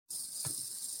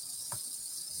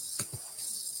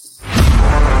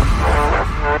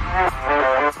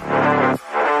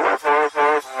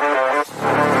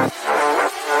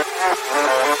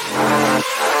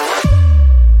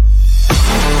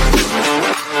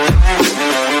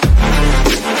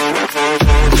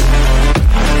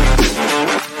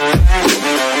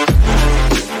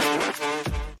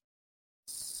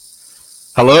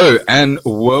Hello and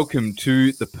welcome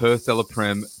to the Perth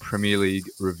Elaprem Premier League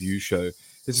Review Show.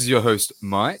 This is your host,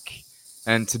 Mike,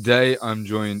 and today I'm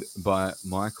joined by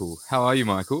Michael. How are you,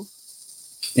 Michael?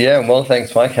 Yeah, well,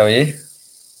 thanks, Mike. How are you?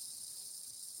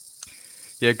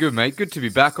 Yeah, good, mate. Good to be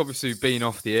back. Obviously, being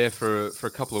off the air for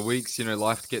a couple of weeks. You know,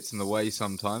 life gets in the way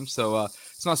sometimes. So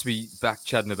it's nice to be back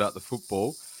chatting about the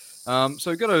football.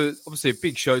 So we've got obviously a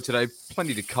big show today.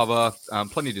 Plenty to cover,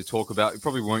 plenty to talk about. We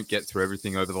probably won't get through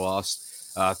everything over the last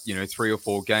 3 or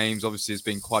 4 games. Obviously, there's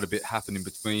been quite a bit happen in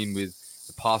between with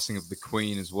the passing of the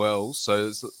Queen as well. So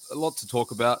there's a lot to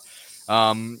talk about.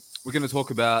 We're going to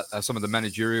talk about some of the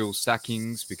managerial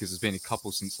sackings because there's been a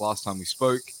couple since last time we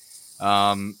spoke.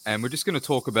 And we're just going to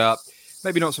talk about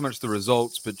maybe not so much the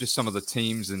results, but just some of the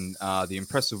teams and the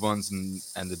impressive ones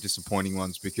and the disappointing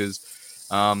ones because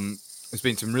there's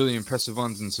been some really impressive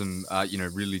ones and some,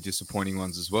 really disappointing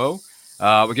ones as well.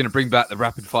 We're going to bring back the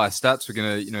rapid fire stats. We're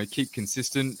going to, keep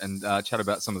consistent and chat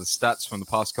about some of the stats from the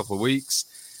past couple of weeks.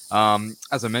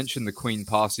 As I mentioned, the Queen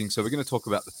passing. So we're going to talk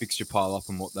about the fixture pile up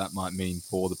and what that might mean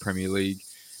for the Premier League.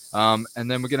 And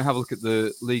then we're going to have a look at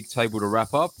the league table to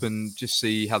wrap up and just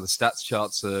see how the stats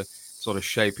charts are sort of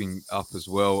shaping up as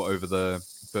well over the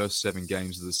first 7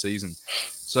 games of the season.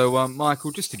 So,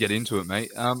 Michael, just to get into it, mate,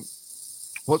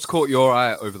 what's caught your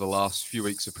eye over the last few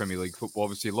weeks of Premier League football?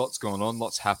 Obviously, lots going on,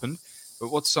 lots happened, but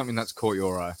what's something that's caught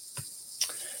your eye?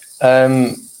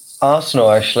 Arsenal,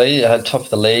 actually, top of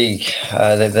the league.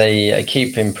 They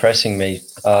keep impressing me.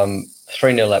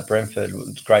 3-0 at Brentford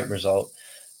was a great result.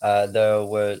 They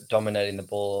were dominating the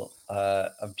ball.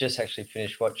 I've just actually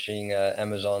finished watching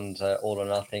Amazon's All or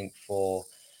Nothing for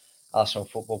Arsenal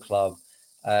Football Club.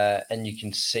 And you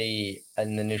can see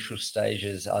in the initial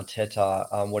stages,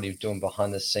 Arteta, what he's doing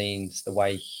behind the scenes, the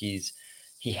way he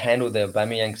handled the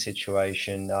Aubameyang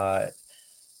situation.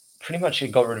 Pretty much he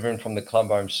got rid of him from the club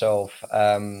by himself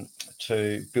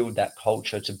to build that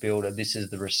culture, to build this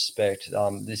is the respect,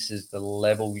 this is the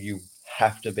level you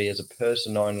have to be as a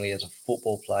person, not only as a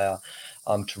football player,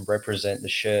 to represent the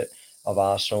shirt of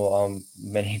Arsenal.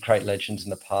 Many great legends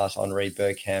in the past, Henri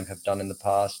Bergkamp, have done in the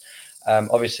past.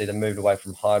 Obviously, they moved away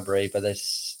from Highbury, but they're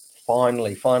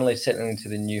finally settling into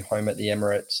the new home at the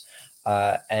Emirates.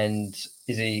 And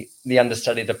is he the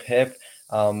understudy to Pep?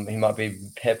 He might be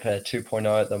Pep 2.0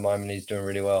 at the moment. He's doing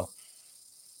really well.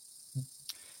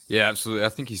 Yeah, absolutely. I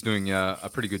think he's doing a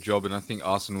pretty good job, and I think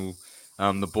Arsenal,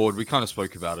 the board, we kind of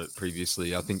spoke about it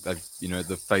previously. I think they've,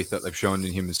 the faith that they've shown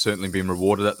in him has certainly been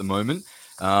rewarded at the moment.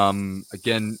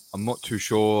 Again, I'm not too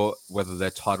sure whether they're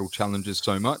title challengers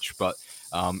so much, but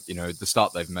the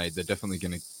start they've made, they're definitely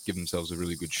going to give themselves a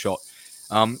really good shot.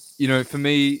 For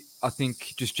me, I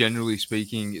think just generally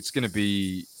speaking, it's going to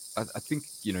be, I think,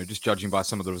 just judging by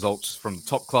some of the results from the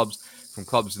top clubs, from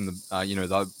clubs in the,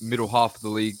 the middle half of the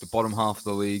league, the bottom half of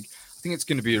the league, I think it's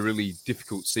going to be a really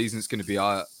difficult season. It's going to be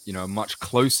a much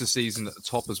closer season at the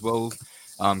top as well,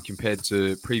 compared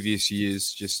to previous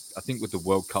years. Just, I think with the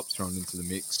World Cup thrown into the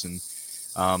mix and,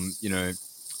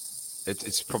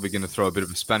 it's probably going to throw a bit of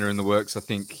a spanner in the works. I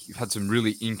think you've had some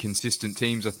really inconsistent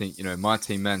teams. I think, my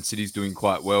team, Man City's doing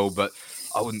quite well, but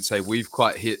I wouldn't say we've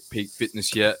quite hit peak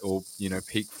fitness yet or,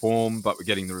 peak form, but we're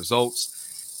getting the results.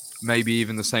 Maybe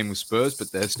even the same with Spurs,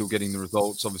 but they're still getting the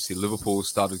results. Obviously, Liverpool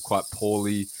started quite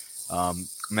poorly.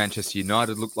 Manchester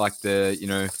United look like they're,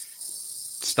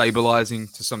 stabilizing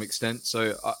to some extent.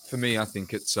 So for me, I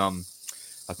think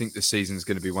I think this season is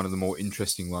going to be one of the more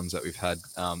interesting ones that we've had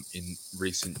in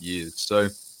recent years. So,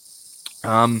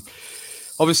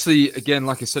 obviously, again,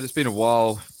 like I said, it's been a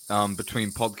while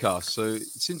between podcasts. So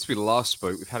since we last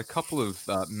spoke, we've had a couple of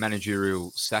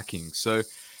managerial sackings. So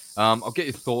I'll get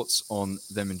your thoughts on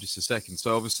them in just a second.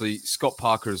 So obviously, Scott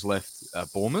Parker has left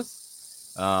Bournemouth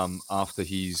after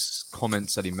his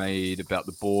comments that he made about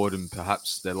the board and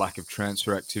perhaps their lack of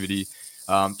transfer activity.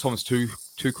 Thomas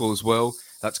Tuchel as well.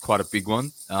 That's quite a big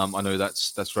one. I know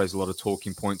that's raised a lot of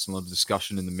talking points and a lot of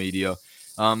discussion in the media.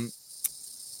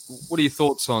 What are your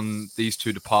thoughts on these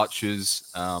 2 departures?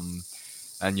 And,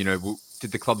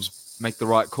 did the clubs make the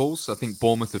right calls? I think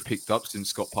Bournemouth have picked up since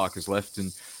Scott Parker's left,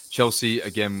 and Chelsea,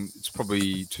 again, it's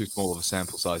probably too small of a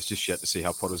sample size just yet to see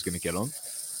how Potter's going to get on.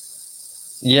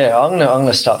 Yeah, I'm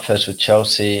gonna start first with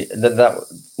Chelsea.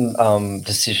 That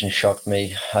decision shocked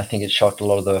me. I think it shocked a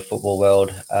lot of the football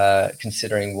world,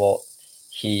 considering what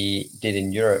he did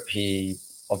in Europe. He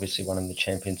obviously won in the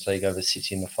Champions League over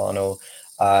City in the final,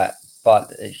 but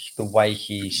the way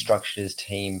he structured his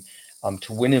team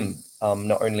to win him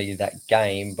not only that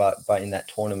game but in that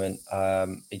tournament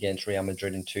against Real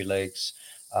Madrid in 2 legs,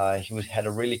 had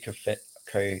a really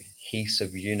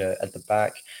cohesive unit at the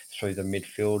back through the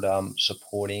midfield,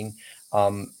 supporting.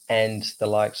 and the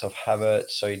likes of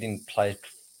Havertz. So he didn't play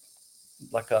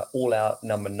like a all-out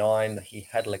number 9. He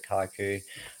had Lukaku,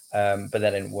 but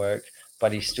that didn't work.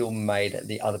 But he still made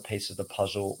the other piece of the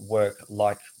puzzle work,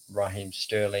 like Raheem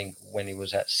Sterling when he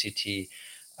was at City,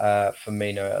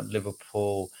 Firmino at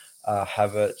Liverpool,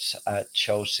 Havertz at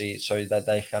Chelsea. So that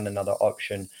they found another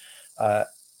option.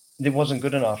 It wasn't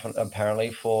good enough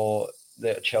apparently for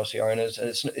the Chelsea owners, and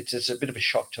it's a bit of a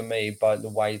shock to me by the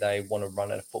way they want to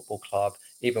run a football club,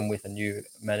 even with a new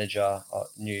manager,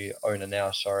 new owner now.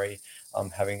 Sorry,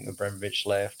 having Abramovich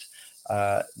left,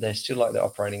 they're still like they're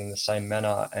operating in the same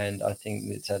manner, and I think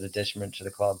it's at a detriment to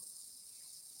the club.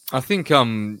 I think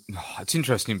it's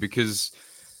interesting because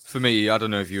for me, I don't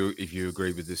know if you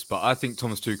agree with this, but I think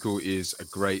Thomas Tuchel is a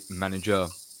great manager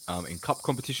in cup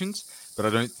competitions, but I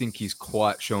don't think he's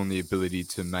quite shown the ability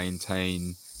to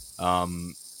maintain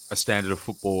a standard of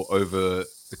football over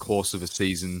the course of a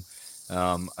season.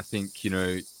 I think,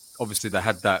 obviously they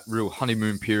had that real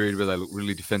honeymoon period where they look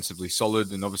really defensively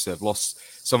solid, and obviously they've lost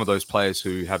some of those players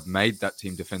who have made that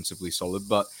team defensively solid,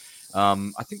 but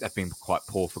I think they've been quite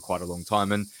poor for quite a long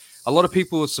time. And a lot of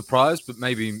people are surprised, but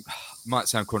maybe might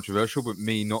sound controversial, but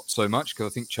me not so much,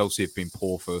 because I think Chelsea have been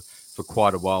poor for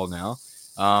quite a while now.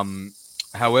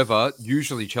 However,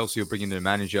 usually Chelsea will bring in a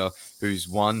manager who's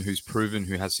proven,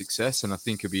 who has success, and I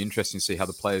think it'll be interesting to see how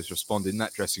the players respond in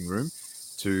that dressing room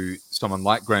to someone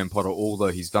like Graham Potter,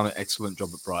 although he's done an excellent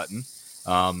job at Brighton.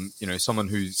 Someone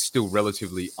who's still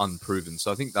relatively unproven.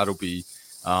 So I think that'll be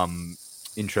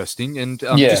interesting. And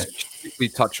just quickly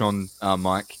touch on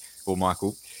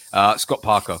Michael. Scott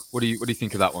Parker. What do you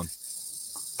think of that one?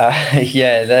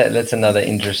 That's another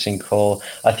interesting call.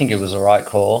 I think it was a right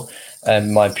call.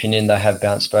 In my opinion, they have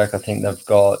bounced back. I think they've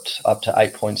got up to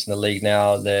 8 points in the league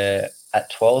now. They're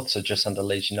at 12th, so just under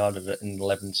Leeds United in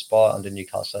 11th spot, under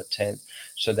Newcastle at 10th.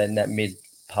 So they're in that mid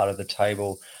part of the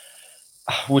table,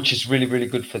 which is really, really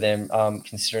good for them,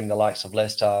 considering the likes of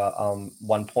Leicester,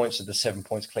 1 point, so the 7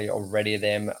 points clear already of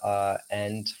them,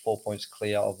 and 4 points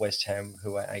clear of West Ham,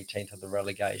 who are 18th of the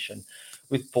relegation.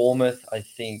 With Bournemouth, I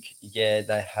think,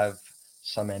 they have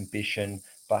some ambition,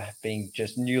 but being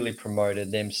just newly promoted,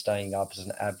 them staying up is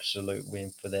an absolute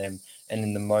win for them. And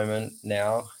in the moment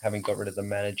now, having got rid of the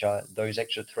manager, those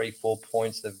extra 3-4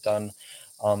 points they've done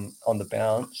on the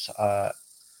bounce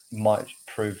might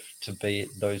prove to be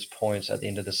those points at the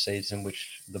end of the season,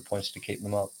 which the points to keep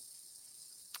them up.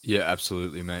 Yeah,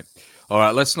 absolutely, mate. All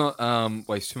right, let's not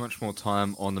waste too much more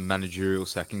time on the managerial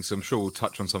sackings. So I'm sure we'll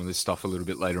touch on some of this stuff a little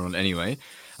bit later on anyway.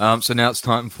 So now it's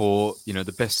time for,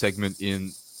 the best segment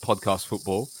in podcast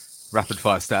football, rapid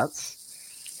fire stats.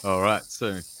 All right,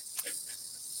 so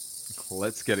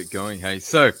let's get it going. Hey,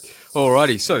 so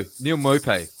alrighty, so Neil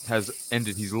Maupay has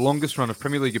ended his longest run of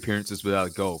Premier League appearances without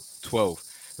a goal, 12.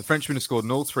 The Frenchman has scored in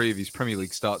all 3 of his Premier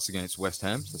League starts against West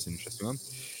Ham. So that's an interesting one.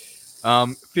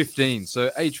 15.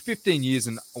 So aged 15 years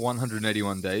and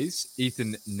 181 days,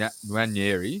 Ethan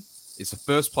Nwaneri is the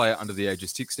first player under the age of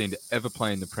 16 to ever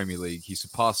play in the Premier League. He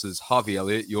surpasses Harvey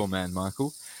Elliott, your man,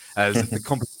 Michael, as the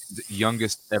competition's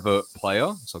youngest ever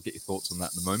player. So I'll get your thoughts on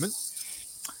that in a moment.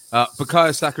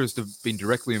 Bukayo Saka has been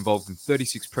directly involved in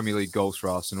 36 Premier League goals for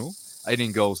Arsenal,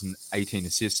 18 goals and 18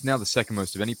 assists, now the second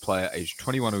most of any player aged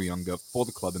 21 or younger for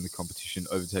the club in the competition,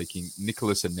 overtaking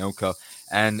Nicolas Anelka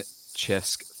and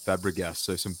Cesc Fabregas.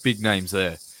 So some big names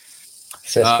there.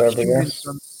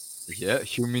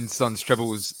 Heung-min Son's treble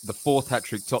was the 4th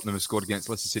hat-trick Tottenham has scored against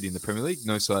Leicester City in the Premier League.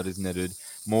 No side has netted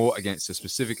more against a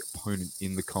specific opponent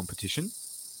in the competition.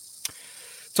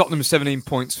 Tottenham has 17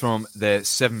 points from their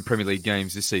 7 Premier League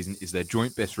games this season, is their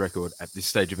joint best record at this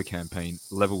stage of a campaign,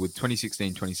 level with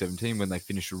 2016-2017 when they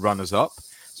finished runners-up.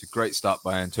 It's a great start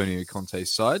by Antonio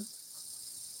Conte's side.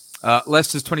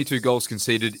 Leicester's 22 goals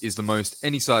conceded is the most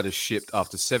any side has shipped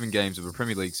after 7 games of a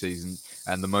Premier League season,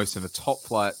 and the most in a top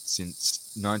flight since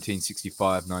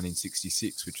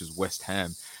 1965-1966, which was West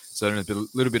Ham. So a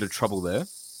little bit of trouble there.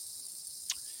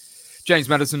 James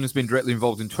Maddison has been directly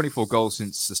involved in 24 goals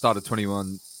since the start of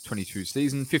 21-22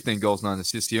 season, 15 goals, 9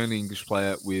 assists. The only English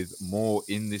player with more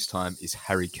in this time is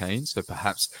Harry Kane, so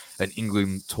perhaps an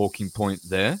England talking point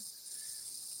there.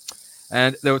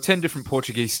 And there were 10 different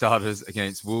Portuguese starters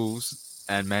against Wolves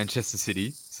and Manchester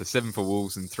City. So 7 for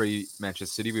Wolves and 3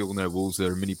 Manchester City. We all know Wolves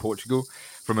are a mini Portugal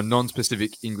from a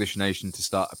non-specific English nation to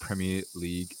start a Premier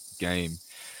League game.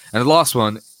 And the last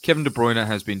one, Kevin De Bruyne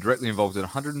has been directly involved in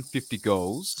 150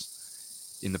 goals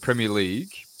in the Premier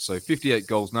League. So 58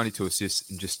 goals, 92 assists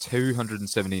in just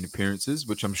 217 appearances,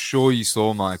 which I'm sure you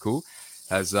saw, Michael,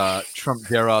 has trumped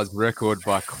Gerrard's record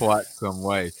by quite some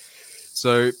way.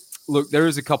 So look, there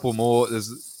is a couple more.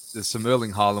 There's there's some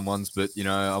Erling Haaland ones, but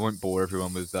I won't bore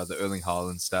everyone with the Erling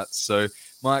Haaland stats. So,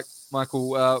 Michael,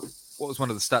 what was one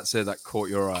of the stats there that caught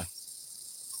your eye?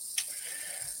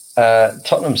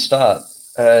 Tottenham start.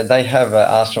 They have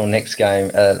Arsenal next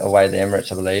game away at the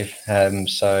Emirates, I believe.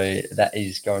 So that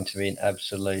is going to be an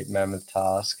absolute mammoth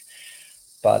task.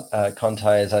 But Conte,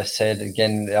 as I said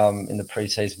again in the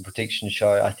pre-season prediction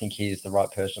show, I think he is the right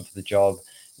person for the job.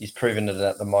 He's proven it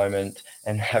at the moment,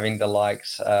 and having the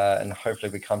likes, and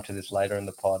hopefully we come to this later in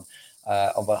the pod,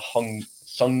 of a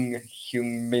Son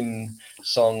Heung-min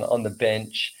Song on the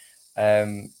bench,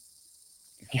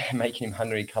 making him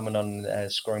hungry, coming on,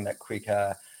 scoring that quick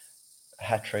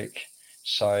hat trick.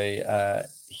 So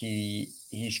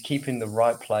he's keeping the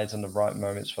right plays on the right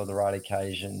moments for the right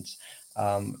occasions,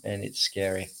 and it's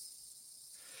scary.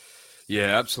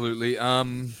 Yeah, absolutely.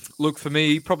 Look, for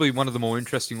me, probably one of the more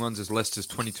interesting ones is Leicester's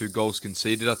 22 goals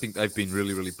conceded. I think they've been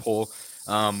really, really poor.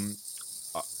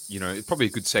 It's probably a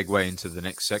good segue into the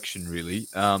next section, really.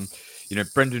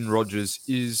 Brendan Rodgers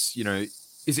is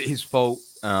it his fault?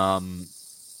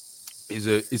 Is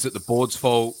it the board's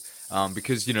fault?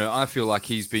 Because I feel like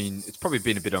it's probably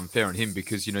been a bit unfair on him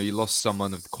because you lost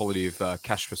someone of the quality of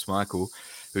Kasper Schmeichel,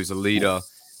 who's a leader,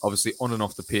 obviously on and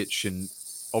off the pitch, and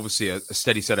obviously a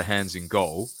steady set of hands in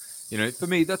goal. For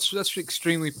me, that's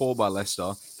extremely poor by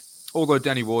Leicester. Although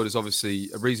Danny Ward is obviously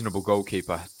a reasonable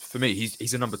goalkeeper, for me,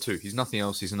 he's a number 2. He's nothing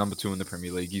else. He's a number 2 in the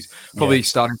Premier League. He's probably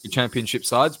starting for Championship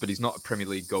sides, but he's not a Premier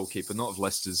League goalkeeper, not of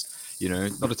Leicester's.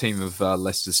 Not a team of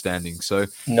Leicester's standing. So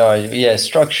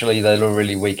structurally they look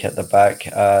really weak at the back.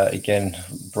 Again,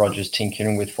 Rodgers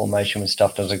tinkering with formation when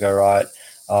stuff doesn't go right.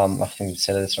 I think we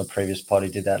said this on a previous pod. He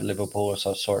did that at Liverpool,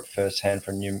 so I saw it firsthand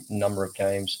for a number of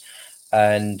games.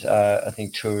 And I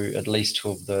think at least 2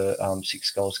 of the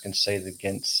 6 goals conceded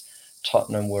against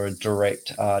Tottenham were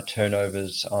direct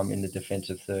turnovers in the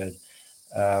defensive third.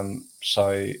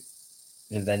 So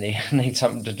they need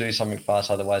something to do something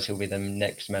fast. Otherwise, he'll be the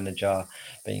next manager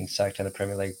being sacked in the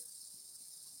Premier League.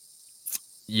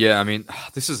 Yeah, I mean,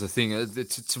 this is the thing.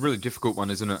 It's a really difficult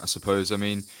one, isn't it? I suppose. I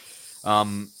mean,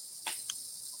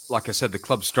 like I said, the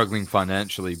club's struggling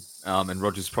financially, and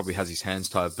Rodgers probably has his hands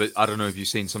tied. But I don't know if you've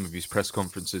seen some of his press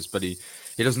conferences, but he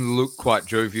doesn't look quite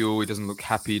jovial. He doesn't look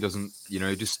happy. He doesn't,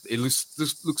 it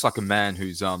looks like a man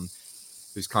who's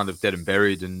kind of dead and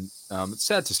buried. And it's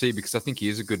sad to see because I think he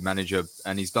is a good manager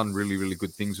and he's done really, really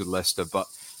good things with Leicester. But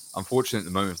unfortunately,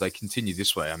 at the moment, if they continue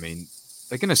this way, I mean,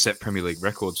 they're going to set Premier League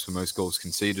records for most goals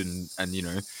conceded and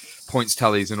points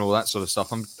tallies and all that sort of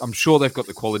stuff. I'm sure they've got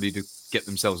the quality to get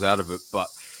themselves out of it, but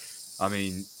I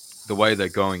mean, the way they're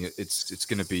going, it's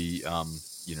going to be a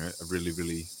really,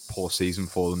 really poor season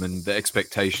for them, and the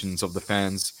expectations of the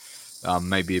fans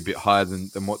may be a bit higher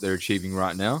than what they're achieving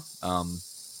right now.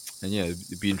 And yeah,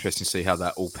 it'd be interesting to see how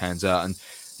that all pans out. And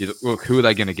look, who are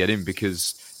they going to get in?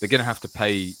 Because they're going to have to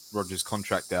pay Rodgers'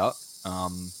 contract out,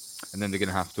 and then they're going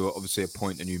to have to obviously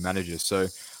appoint a new manager. So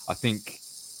I think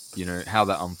how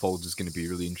that unfolds is going to be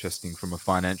really interesting from a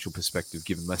financial perspective,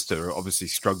 given Leicester are obviously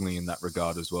struggling in that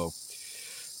regard as well.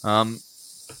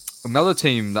 Another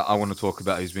team that I want to talk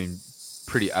about who's been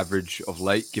pretty average of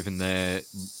late, given their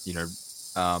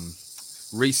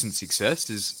recent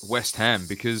success, is West Ham,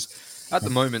 because at the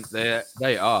moment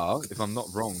they are, if I'm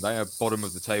not wrong, they are bottom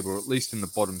of the table, or at least in the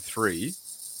bottom 3.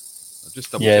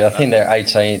 I think they're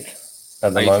 18th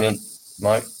at the moment,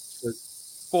 Mike. So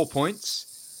 4 points.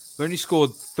 They only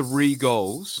scored 3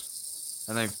 goals,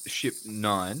 and they've shipped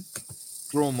 9,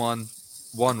 drawn 1,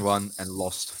 won 1, and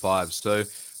lost 5. So,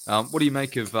 what do you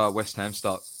make of West Ham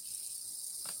start?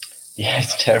 Yeah,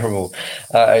 it's terrible.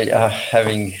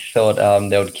 Having thought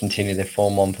they would continue their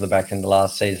form on for the back end of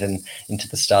last season into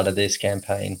the start of this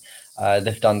campaign,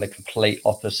 they've done the complete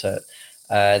opposite.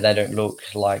 They don't look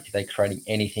like they're creating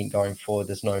anything going forward.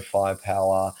 There's no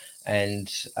firepower. And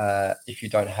if you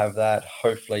don't have that,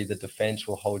 hopefully the defense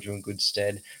will hold you in good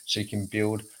stead so you can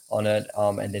build on it.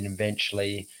 And then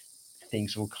eventually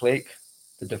things will click.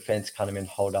 The defense kind of in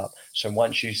hold up. So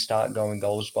once you start going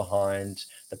goals behind,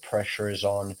 the pressure is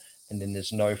on, and then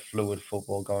there's no fluid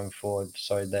football going forward.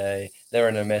 So they're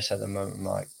in a mess at the moment,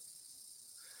 Mike.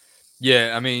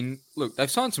 Yeah, I mean, look, they've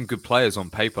signed some good players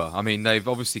on paper. I mean, they've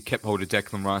obviously kept hold of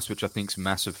Declan Rice, which I think is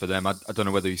massive for them. I don't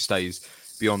know whether he stays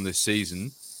beyond this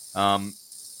season.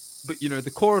 But,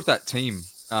 the core of that team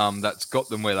that's got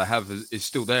them where they have is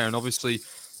still there. And obviously,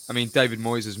 I mean, David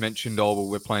Moyes has mentioned,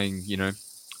 we're playing,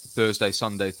 Thursday,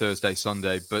 Sunday.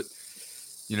 But,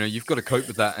 you've got to cope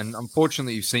with that. And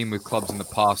unfortunately, you've seen with clubs in the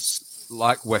past,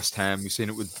 like West Ham, we've seen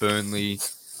it with Burnley,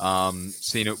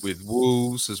 seen it with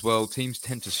Wolves as well. Teams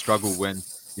tend to struggle when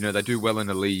they do well in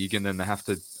the league, and then they have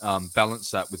to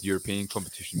balance that with European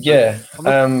competition. Yeah.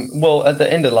 But Well, at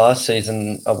the end of last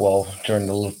season, during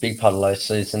the big part of last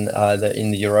season,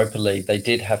 in the Europa League, they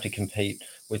did have to compete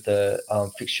with the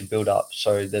fixture build-up,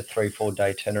 so the 3-4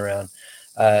 day turnaround.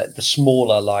 The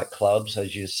smaller clubs,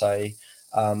 as you say,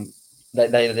 um,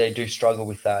 they do struggle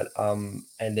with that.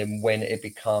 And then when it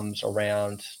becomes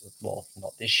around, well,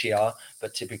 not this year,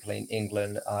 but typically in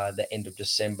England, the end of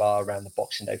December, around the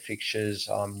Boxing Day fixtures,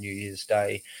 New Year's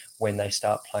Day, when they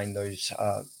start playing those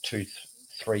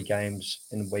 2-3 games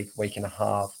in a week and a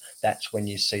half, that's when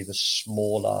you see the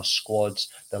smaller squads,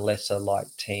 the lesser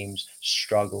teams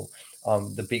struggle.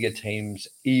 The bigger teams,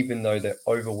 even though they're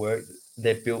overworked,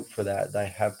 they're built for that. They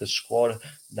have the squad,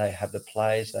 they have the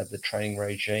players, they have the training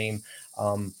regime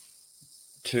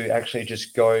to actually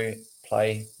just go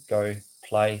play,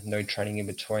 no training in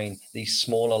between. These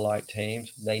smaller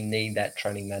teams, they need that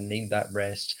training, they need that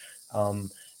rest.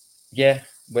 Yeah,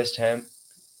 West Ham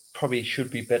probably should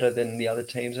be better than the other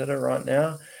teams that are right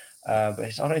now.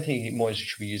 But I don't think Moyes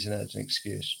should be using that as an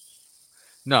excuse.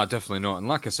 no, definitely not. And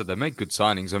like I said, they made good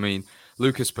signings. I mean,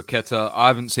 Lucas Paqueta, I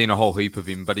haven't seen a whole heap of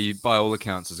him, but he, by all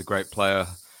accounts, is a great player.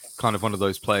 Kind of one of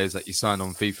those players that you sign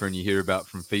on FIFA and you hear about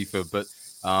from FIFA. But,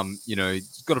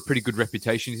 he's got a pretty good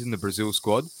reputation. He's in the Brazil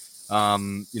squad.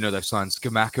 They've signed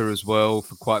Scamacca as well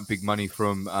for quite big money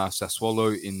from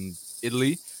Sassuolo in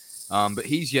Italy. But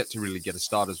he's yet to really get a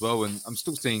start as well. And I'm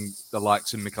still seeing the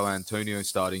likes of Michail Antonio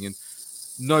starting, and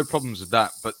no problems with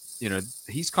that. But,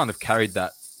 he's kind of carried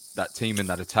that team and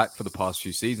that attack for the past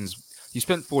few seasons. You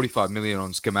spent 45 million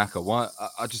on Scamacca. Why?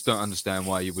 I just don't understand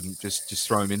why you wouldn't just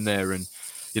throw him in there. And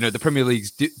the Premier League's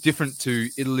different to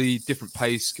Italy, different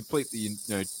pace, completely.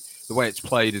 The way it's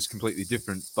played is completely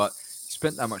different. But you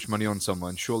spent that much money on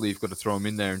someone, surely you've got to throw him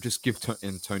in there and just give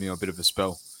Antonio a bit of a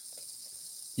spell.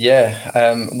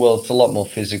 Yeah, well, it's a lot more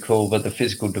physical, but the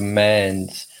physical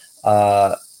demands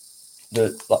off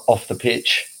the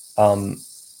pitch, on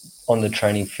the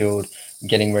training field,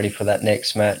 getting ready for that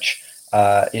next match,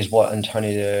 is what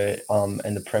Antonio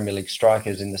and the Premier League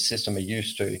strikers in the system are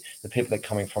used to. The people that are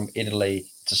coming from Italy,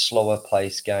 it's a slower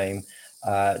pace game.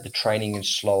 The training is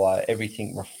slower.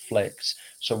 Everything reflects.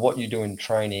 So what you do in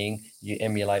training, you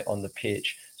emulate on the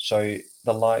pitch. So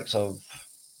the likes of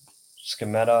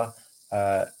Scamacca,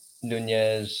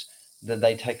 Nunez,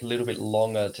 they take a little bit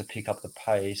longer to pick up the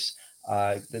pace.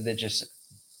 They're just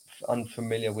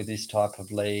unfamiliar with this type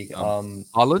of league.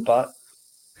 Haaland? But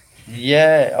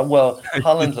yeah, well,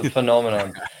 Haaland's a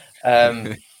phenomenon.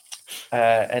 And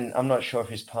I'm not sure if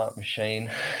he's part machine.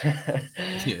 Yeah,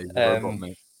 he's a robot,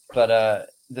 mate. But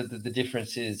the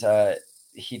difference is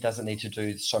he doesn't need to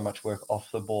do so much work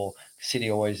off the ball. City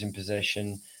always in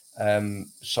possession.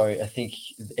 So I think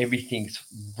everything's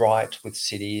right with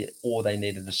City. All they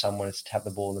needed is someone to tap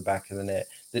the ball in the back of the net.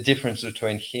 The difference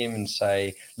between him and,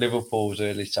 say, Liverpool's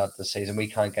early start of the season, we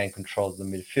can't gain control of the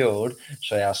midfield,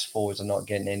 so our forwards are not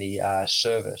getting any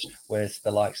service. Whereas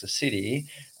the likes of City,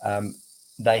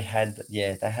 they had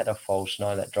a false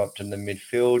nine that dropped in the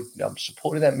midfield,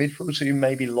 supporting that midfield, so you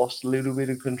maybe lost a little bit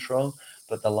of control.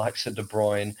 But the likes of De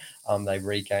Bruyne, they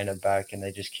regain it back and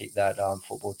they just keep that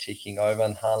football ticking over.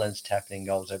 And Haaland's tapping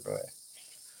goals everywhere.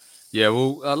 Yeah,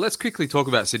 well, let's quickly talk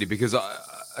about City because,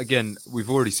 again, we've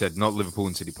already said not Liverpool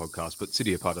and City podcast, but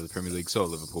City are part of the Premier League, so are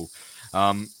Liverpool.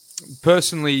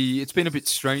 Personally, it's been a bit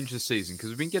strange this season because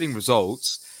we've been getting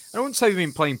results. I wouldn't say we've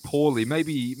been playing poorly,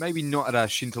 maybe not at our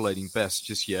scintillating best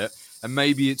just yet. And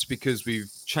maybe it's because we've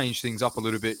changed things up a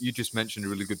little bit. You just mentioned a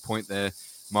really good point there,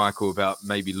 Michael, about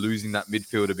maybe losing that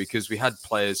midfielder because we had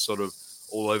players sort of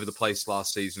all over the place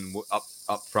last season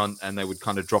up front and they would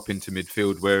kind of drop into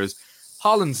midfield, whereas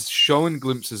Haaland's shown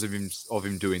glimpses of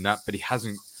him doing that, but he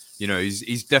hasn't.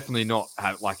 He's definitely not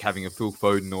having a Phil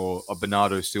Foden or a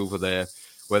Bernardo Silva there,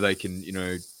 where they can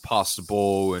pass the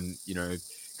ball and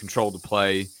control the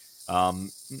play. I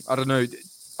don't know.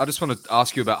 I just want to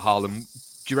ask you about Haaland.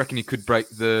 Do you reckon he could break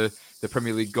the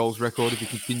Premier League goals record if he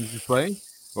continues to play,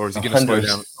 or is he going to slow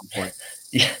down at some point?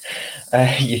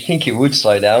 Yeah, you think he would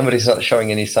slow down, but he's not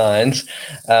showing any signs.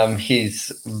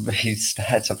 His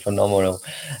stats are phenomenal.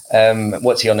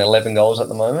 What's he on? 11 goals at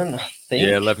the moment, I think.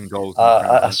 Yeah, 11 goals.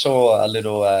 I saw a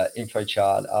little info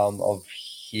chart of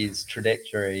his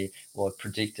trajectory, or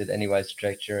predicted anyways,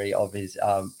 trajectory of his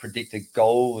predicted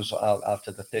goals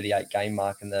after the 38 game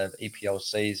mark in the EPL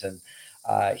season.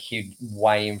 He's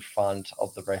way in front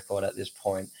of the record at this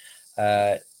point.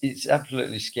 It's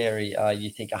absolutely scary. You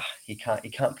think he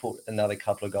can't put another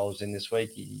couple of goals in this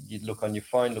week. You look on your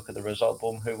phone, look at the result.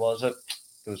 Boom, who was it?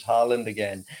 It was Haaland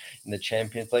again in the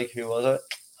Champions League. Who was it?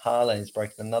 Haaland's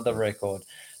breaking another record.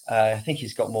 I think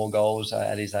he's got more goals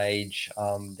at his age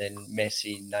than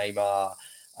Messi, Neymar,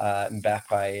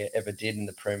 Mbappe ever did in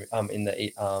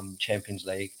the Champions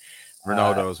League.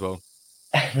 Ronaldo as well.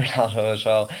 Ronaldo as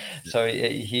well. So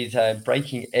he's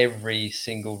breaking every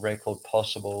single record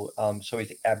possible. So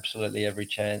he's absolutely every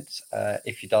chance.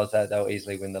 If he does that, they'll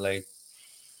easily win the league.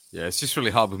 Yeah, it's just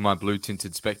really hard with my blue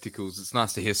tinted spectacles. It's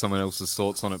nice to hear someone else's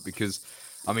thoughts on it because,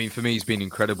 I mean, for me, he's been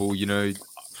incredible. You know,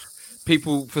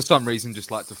 people for some reason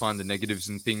just like to find the negatives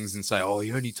and things and say, "Oh,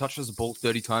 he only touches the ball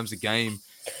 30 times a game."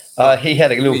 He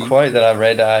had a little quote that I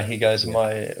read. He goes,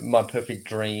 Yeah. "My perfect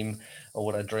dream, or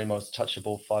what I dream of, is to touch the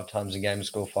ball 5 times a game and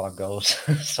score 5 goals."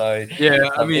 So, Yeah,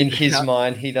 I mean, in his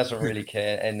mind, he doesn't really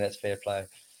care, and that's fair play.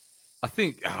 I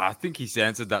think he's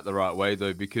answered that the right way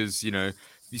though, because you know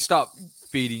you start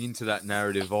feeding into that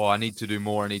narrative. Oh, I need to do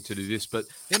more. I need to do this. But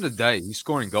at the end of the day, he's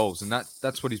scoring goals, and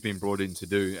that's what he's been brought in to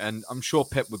do. And I'm sure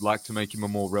Pep would like to make him a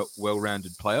more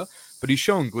well-rounded player. But he's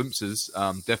showing glimpses.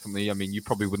 Definitely. I mean, you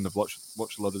probably wouldn't have watched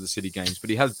a lot of the City games, but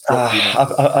he has dropped in.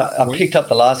 I picked up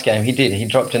the last game. He did. He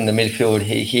dropped in the midfield.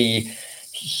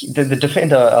 The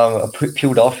defender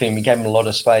peeled off him. He gave him a lot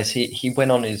of space. He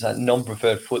went on his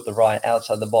non-preferred foot, the right,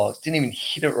 outside the box. Didn't even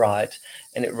hit it right,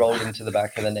 and it rolled into the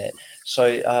back of the net.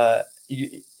 So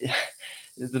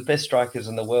the best strikers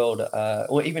in the world,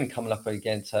 or even coming up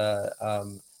against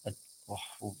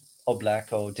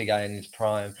Oblak or De Gea in his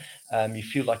prime, you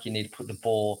feel like you need to put the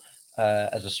ball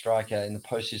as a striker in the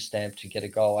postage stamp to get a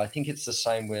goal. I think it's the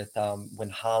same with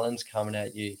when Haaland's coming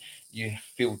at you. You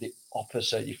feel the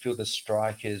opposite. You feel the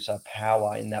striker's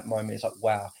power in that moment. It's like,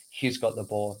 wow, he's got the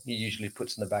ball. He usually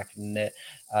puts in the back of the net.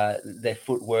 Their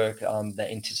footwork, their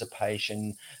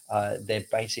anticipation, their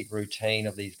basic routine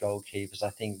of these goalkeepers,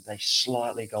 I think they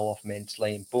slightly go off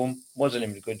mentally and boom, wasn't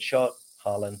even a good shot.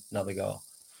 Haaland, another goal.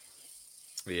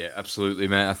 Yeah, absolutely,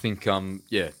 man. I think,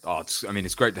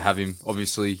 it's great to have him,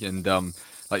 obviously, and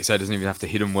like you say, doesn't even have to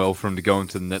hit him well for him to go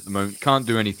into the net at the moment. Can't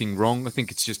do anything wrong. I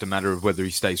think it's just a matter of whether he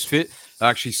stays fit. I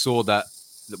actually saw that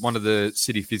one of the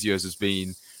City physios has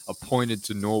been appointed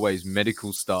to Norway's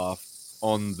medical staff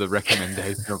on the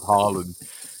recommendation of Haaland.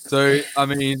 So, I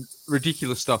mean,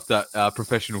 ridiculous stuff that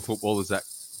professional footballers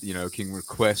can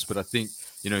request, but I think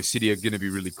City are going to be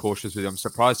really cautious with him. I'm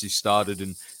surprised he started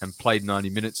and played 90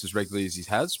 minutes as regularly as he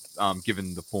has,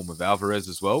 given the form of Alvarez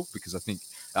as well, because I think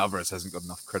Alvarez hasn't got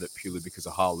enough credit purely because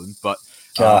of Haaland. But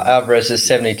Alvarez is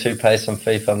 72 pace on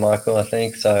FIFA, Michael, I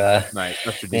think. So, mate,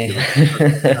 that's ridiculous.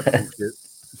 That's bullshit.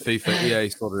 FIFA, EA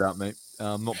sorted out, mate.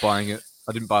 I'm not buying it.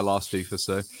 I didn't buy last FIFA,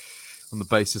 so on the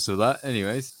basis of that.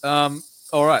 Anyways,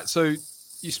 all right, so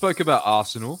you spoke about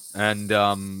Arsenal and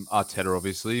Arteta,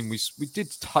 obviously, and we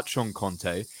did touch on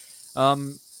Conte.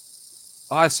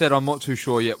 I said I'm not too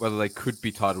sure yet whether they could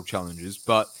be title challengers,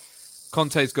 but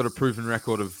Conte's got a proven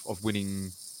record of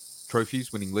winning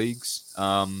trophies, winning leagues.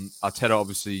 Arteta,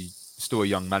 obviously, still a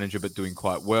young manager, but doing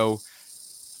quite well.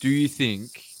 Do you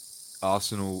think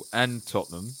Arsenal and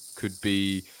Tottenham could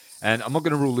be... And I'm not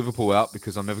going to rule Liverpool out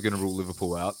because I'm never going to rule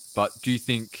Liverpool out, but do you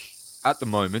think... At the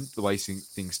moment, the way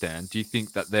things stand, do you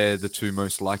think that they're the two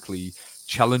most likely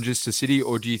challengers to City,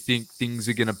 or do you think things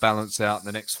are going to balance out in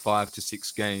the next 5 to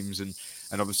 6 games, and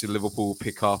obviously Liverpool will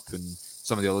pick up and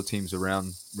some of the other teams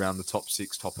around the top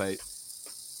 6, top 8?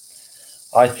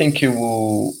 I think it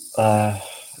will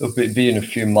it'll be in a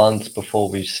few months before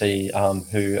we see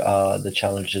who are the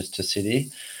challengers to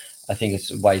City. I think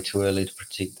it's way too early to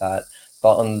predict that.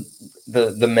 But on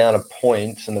the amount of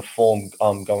points and the form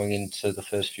going into the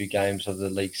first few games of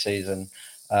the league season,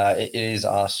 it is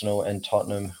Arsenal and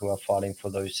Tottenham who are fighting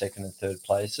for those second and third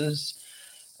places.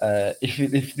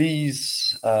 If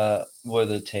these were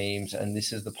the teams and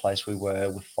this is the place we were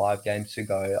with 5 games to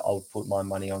go, I would put my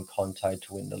money on Conte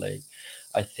to win the league.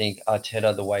 I think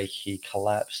Arteta, the way he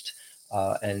collapsed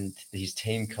and his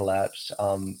team collapsed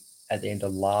at the end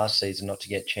of last season not to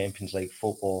get Champions League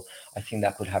football, I think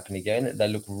that could happen again. They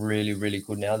look really, really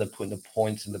good now. They're putting the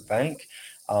points in the bank.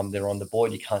 They're on the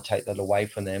board. You can't take that away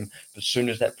from them. But as soon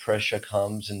as that pressure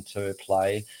comes into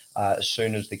play, as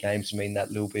soon as the games mean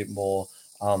that little bit more,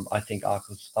 I think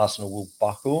Arsenal will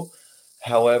buckle.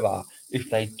 However, if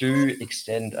they do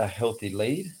extend a healthy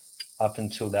lead up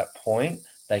until that point,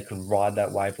 they could ride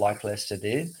that wave like Leicester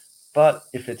did. But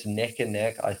if it's neck and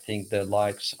neck, I think the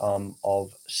likes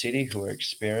of City, who are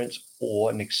experienced, or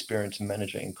an experienced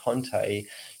manager in Conte,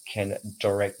 can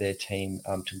direct their team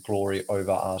to glory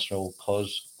over Arsenal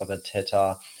because of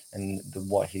Arteta and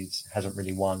what he hasn't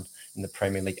really won in the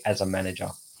Premier League as a manager.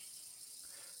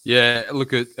 Yeah,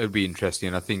 look, it'll be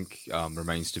interesting. I think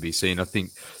remains to be seen. I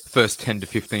think first 10 to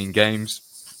 15 games,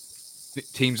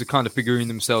 teams are kind of figuring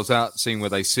themselves out, seeing where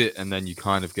they sit, and then you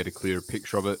kind of get a clearer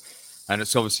picture of it. And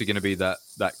it's obviously going to be that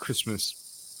Christmas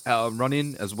run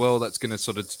in as well that's going to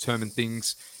sort of determine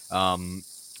things. And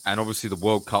obviously the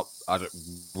World Cup,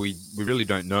 we really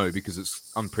don't know because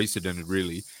it's unprecedented,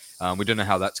 really. We don't know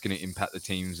how that's going to impact the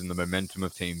teams and the momentum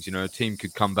of teams. You know, a team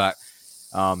could come back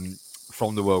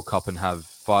from the World Cup and have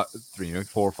 4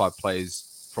 or 5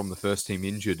 players from the first team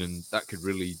injured, and that could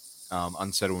really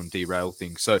unsettle and derail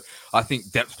things. So I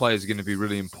think depth players are going to be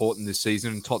really important this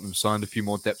season. Tottenham signed a few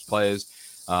more depth players,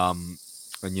 and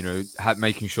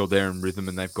making sure they're in rhythm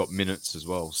and they've got minutes as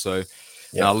well. So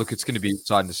look, it's going to be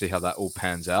exciting to see how that all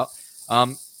pans out.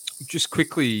 Just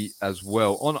quickly as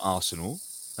well on Arsenal,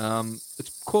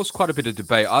 it's caused quite a bit of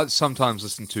debate. I sometimes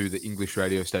listen to the English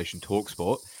radio station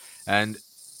TalkSport, and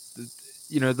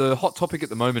the hot topic at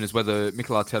the moment is whether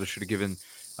Mikel Arteta should have given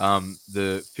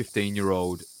the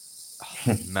 15-year-old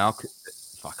Malcolm,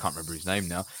 I can't remember his name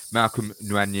now, Malcolm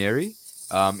Nwaneri,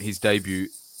 his debut.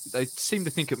 They seem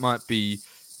to think it might be,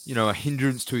 a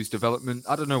hindrance to his development.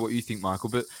 I don't know what you think, Michael,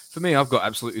 but for me, I've got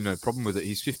absolutely no problem with it.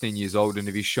 He's 15 years old, and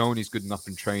if he's shown he's good enough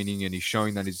in training and he's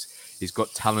showing that he's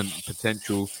got talent and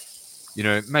potential,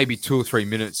 maybe 2 or 3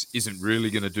 minutes isn't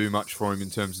really going to do much for him in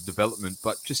terms of development,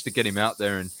 but just to get him out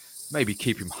there and maybe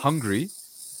keep him hungry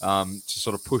to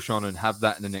sort of push on and have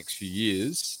that in the next few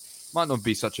years might not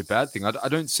be such a bad thing. I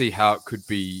don't see how it could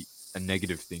be a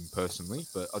negative thing personally,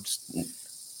 but I just...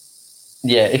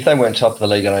 Yeah, if they weren't top of the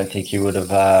league, I don't think he would have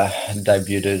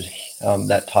debuted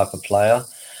that type of player.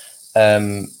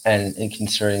 And in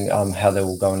considering how they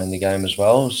were going in the game as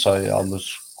well. So I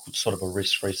was sort of a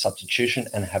risk-free substitution,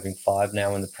 and having 5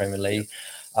 now in the Premier League.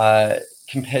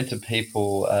 Compared to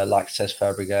people like Cesc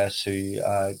Fabregas, who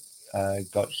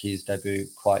got his debut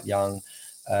quite young,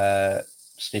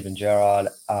 Steven Gerrard,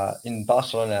 in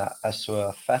Barcelona,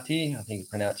 Ansu Fati, I think you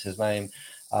pronounce his name,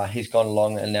 he's gone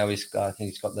along, and now I think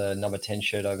he's got the number 10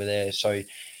 shirt over there. So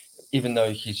even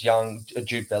though he's young,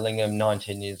 Jude Bellingham,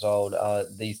 19 years old,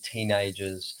 these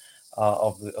teenagers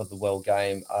of the world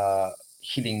game are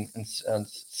hitting and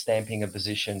stamping a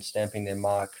position, stamping their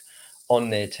mark on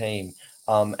their team,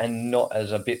 and not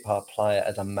as a bit part player,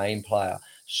 as a main player.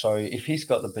 So if he's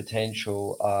got the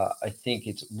potential, I think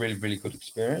it's really, really good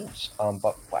experience.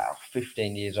 But wow,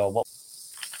 15 years old.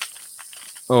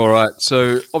 All right.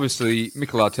 So obviously,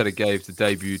 Mikel Arteta gave the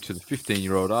debut to the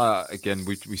 15-year-old. Again,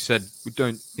 we said we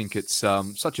don't think it's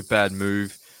such a bad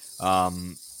move.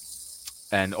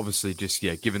 And obviously, just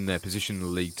given their position in the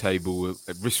league table,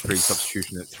 a risk-free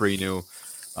substitution at 3-0,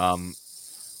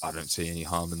 I don't see any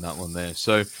harm in that one there.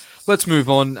 So let's move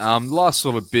on. Last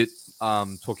sort of bit,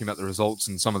 talking about the results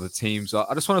and some of the teams.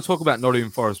 I just want to talk about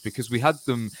Nottingham Forest because we had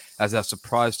them as our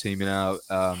surprise team in our,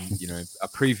 a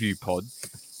preview pod,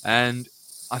 and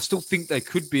I still think they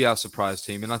could be our surprise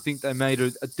team, and I think they made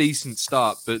a decent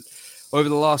start. But over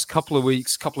the last couple of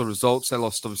weeks, couple of results, they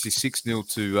lost obviously 6-0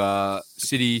 to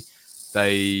City.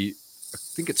 I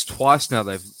think it's twice now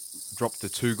they've dropped a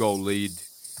 2-goal lead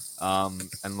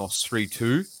and lost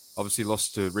 3-2. Obviously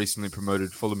lost to recently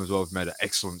promoted Fulham as well. Have made an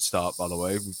excellent start, by the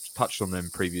way. We've touched on them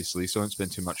previously, so I won't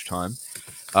spend too much time.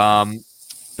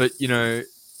 But,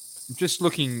 just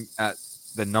looking at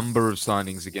the number of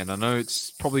signings again, I know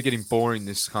it's probably getting boring,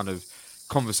 this kind of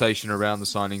conversation around the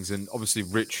signings. And obviously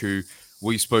Rich, who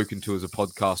we've spoken to as a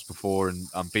podcast before and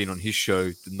been on his show,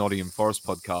 the Nottingham Forest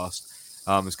podcast,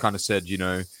 has kind of said,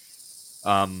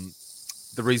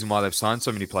 the reason why they've signed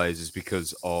so many players is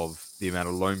because of the amount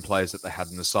of loan players that they had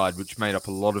on the side, which made up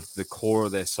a lot of the core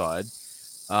of their side.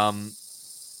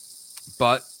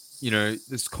 But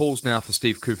there's calls now for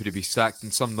Steve Cooper to be sacked,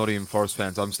 and some Nottingham Forest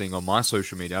fans I'm seeing on my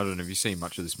social media, I don't know if you've seen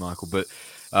much of this, Michael, but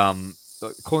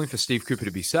calling for Steve Cooper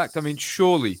to be sacked. I mean,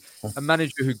 surely a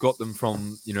manager who got them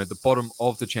from, the bottom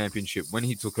of the Championship when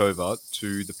he took over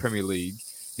to the Premier League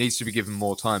needs to be given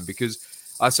more time, because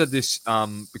I said this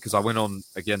because I went on,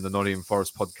 again, the Nottingham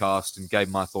Forest podcast and gave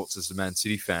my thoughts as a Man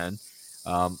City fan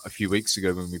a few weeks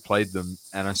ago when we played them.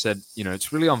 And I said,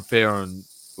 it's really unfair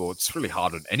it's really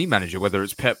hard on any manager, whether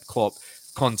it's Pep, Klopp,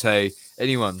 Conte,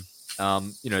 anyone,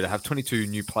 to have 22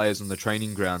 new players on the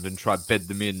training ground and try to bed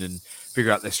them in and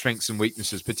figure out their strengths and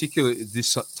weaknesses, particularly at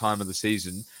this time of the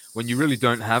season when you really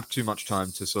don't have too much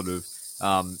time to sort of,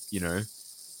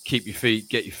 keep your feet,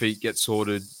 get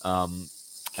sorted.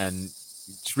 And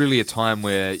it's really a time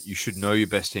where you should know your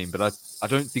best team. But I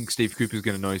don't think Steve Cooper is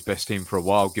going to know his best team for a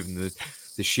while, given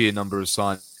the sheer number of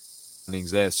signings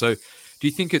there. So do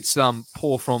you think it's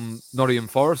poor from Nottingham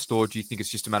Forest, or do you think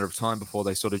it's just a matter of time before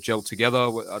they sort of gel together?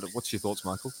 What's your thoughts,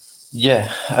 Michael?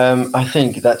 Yeah, I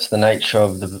think that's the nature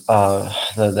of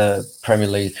the Premier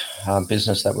League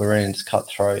business that we're in. It's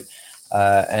cutthroat.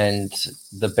 and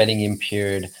the betting in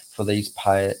period for these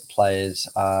players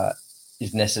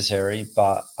is necessary,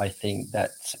 but I think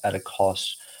that's at a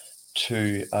cost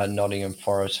to Nottingham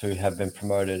Forest, who have been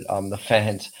promoted. The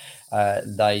fans,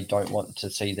 they don't want to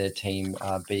see their team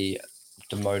be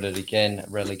demoted again,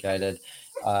 relegated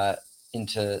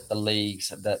into the leagues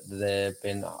that they've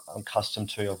been accustomed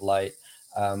to of late.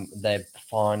 They're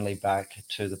finally back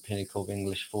to the pinnacle of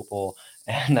English football,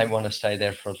 and they want to stay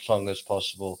there for as long as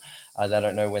possible. They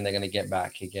don't know when they're going to get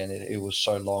back again. It was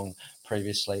so long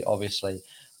previously, obviously.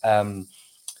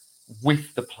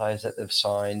 With the players that they've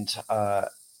signed,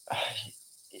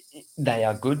 they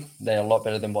are good. They're a lot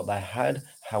better than what they had.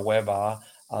 However,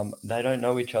 they don't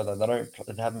know each other.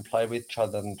 They haven't played with each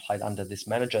other and played under this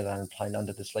manager. They haven't played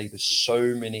under this league. There's so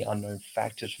many unknown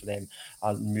factors for them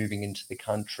moving into the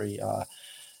country.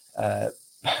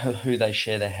 Who they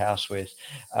share their house with.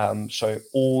 So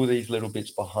all these little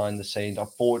bits behind the scenes,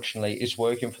 unfortunately, is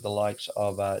working for the likes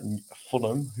of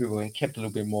Fulham, who kept a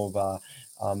little bit more of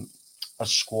a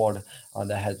squad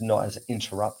that has not as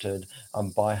interrupted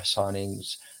by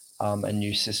signings, a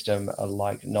new system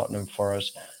like Nottingham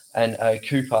Forest. And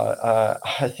Cooper,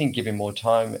 I think, give him more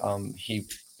time. He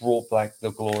brought back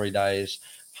the glory days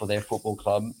for their football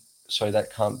club, so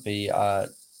that can't be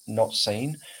not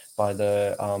seen by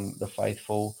the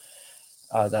faithful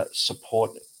that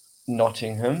support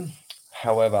Nottingham.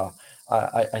 However,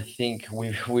 I think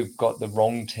we've got the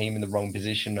wrong team in the wrong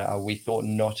position. We thought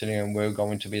Nottingham were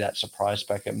going to be that surprise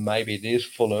packet. Maybe it is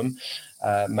Fulham,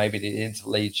 maybe it is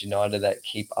Leeds United that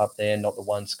keep up there, not the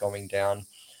ones going down.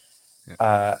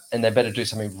 Yeah. And they better do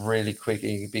something really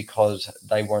quickly because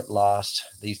they won't last.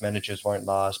 These managers won't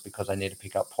last because they need to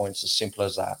pick up points. As simple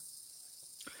as that.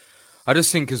 I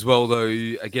just think as well, though,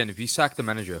 again, if you sack the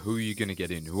manager, who are you going to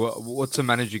get in? What's the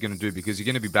manager going to do? Because you're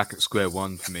going to be back at square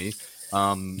one for me.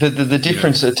 The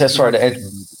difference, sorry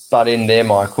to butt in there,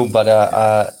 Michael, but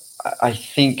I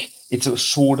think it's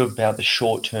sort of about the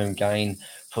short-term gain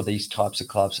for these types of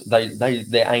clubs.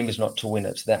 Their aim is not to win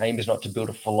it. Their aim is not to build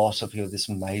a philosophy of this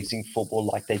amazing football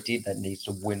like they did that needs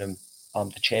to win them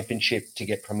the championship to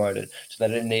get promoted. So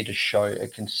they don't need to show a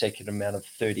consecutive amount of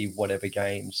 30 whatever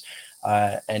games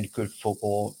and good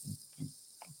football,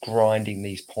 grinding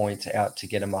these points out to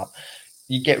get them up.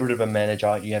 You get rid of a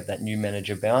manager, you have that new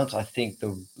manager bounce. I think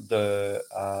the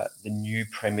new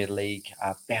Premier League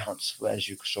bounce, as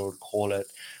you sort of call it,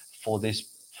 for this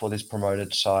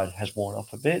promoted side has worn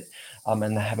off a bit,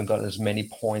 and they haven't got as many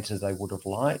points as they would have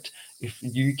liked. If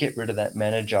you get rid of that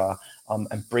manager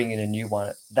and bring in a new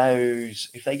one,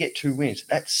 if they get 2 wins,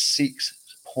 that's 6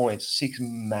 points, 6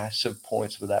 massive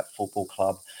points for that football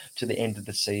club to the end of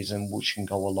the season, which can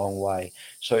go a long way.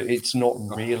 So it's not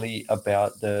really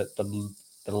about the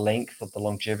length of the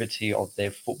longevity of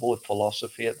their football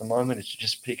philosophy at the moment. It's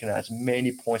just picking out as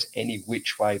many points any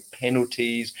which way,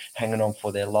 penalties, hanging on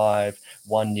for their life,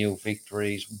 1-0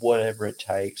 victories, whatever it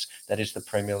takes. That is the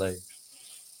Premier League.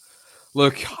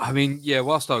 Look, I mean, yeah,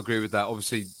 whilst I agree with that,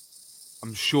 obviously,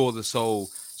 I'm sure the sole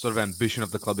sort of ambition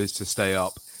of the club is to stay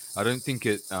up. I don't think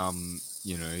it,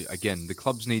 again, the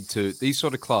clubs need to, these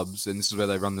sort of clubs, and this is where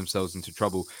they run themselves into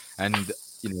trouble, and,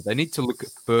 they need to look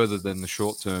further than the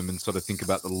short term and sort of think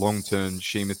about the long-term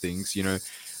scheme of things,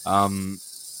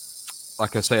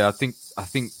 like I say, I think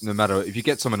no matter, if you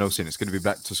get someone else in, it's going to be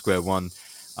back to square one.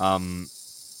 And,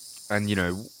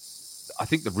 I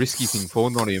think the risky thing for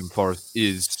Nottingham Forest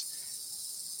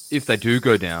is if they do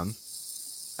go down,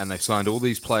 and they've signed all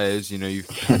these players. You've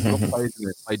got players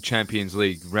that played Champions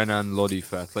League. Renan Lodi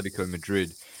for Atletico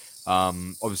Madrid.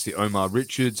 Obviously, Omar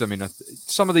Richards. I mean,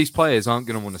 some of these players aren't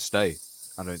going to want to stay,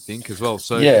 I don't think, as well.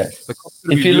 So yeah,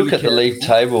 if you look at the league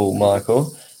table,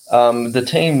 Michael, the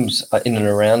teams are in and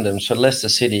around them. So Leicester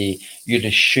City, you'd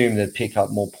assume they'd pick up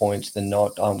more points than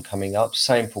not coming up.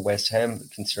 Same for West Ham,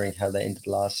 considering how they ended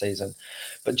last season.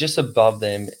 But just above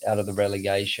them, out of the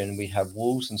relegation, we have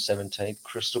Wolves in 17th,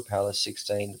 Crystal Palace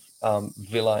 16th,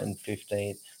 Villa in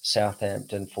 15th,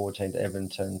 Southampton 14th,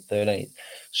 Everton 13th.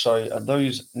 So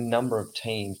those number of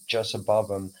teams just above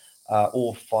them are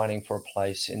all fighting for a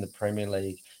place in the Premier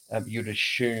League. You'd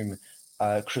assume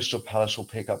Crystal Palace will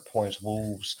pick up points.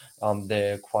 Wolves,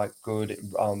 they're quite good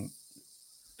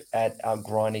at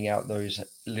grinding out those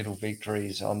little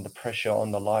victories. The pressure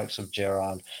on the likes of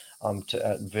Gerrard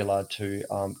at Villa to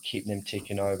keep them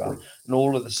ticking over. And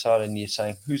all of a sudden you're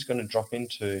saying, who's going to drop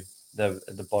into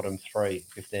the bottom 3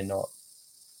 if they're not?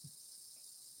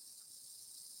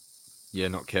 Yeah,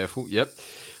 not careful. Yep.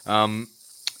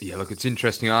 Yeah, look, it's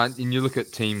interesting. And you look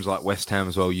at teams like West Ham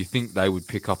as well, you think they would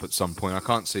pick up at some point. I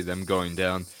can't see them going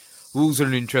down. Wolves are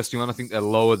an interesting one. I think they're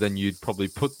lower than you'd probably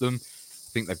put them.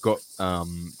 think they've got,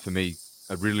 for me,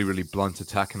 a really, really blunt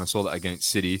attack, and I saw that against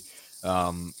City.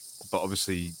 But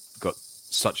obviously got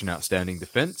such an outstanding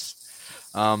defense.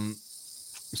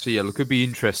 So yeah, look, it'd be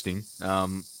interesting.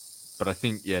 But I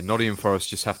think, yeah, Nottingham Forest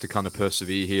just have to kind of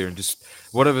persevere here and just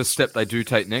whatever step they do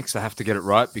take next, they have to get it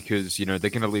right because, they're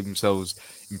going to leave themselves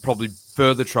in probably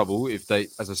further trouble if they,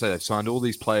 as I say, they've signed all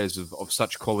these players of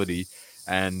such quality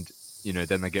and,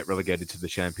 then they get relegated to the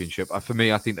championship. For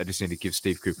me, I think they just need to give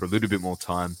Steve Cooper a little bit more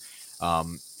time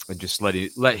and just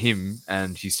let him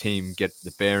and his team get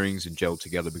the bearings and gel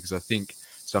together because I think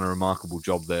he's done a remarkable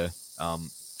job there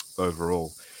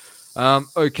overall.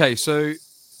 Okay, so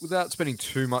without spending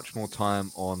too much more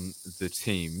time on the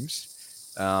teams,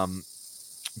 I'm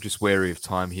just wary of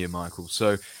time here, Michael.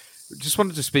 So just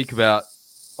wanted to speak about,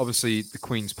 obviously, the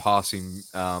Queen's passing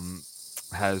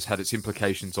has had its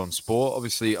implications on sport.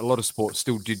 Obviously, a lot of sports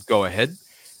still did go ahead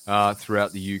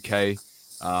throughout the UK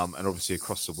and obviously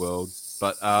across the world.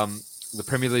 But the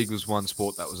Premier League was one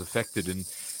sport that was affected. And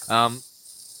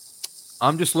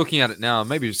I'm just looking at it now.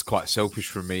 Maybe it's quite selfish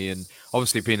from me. And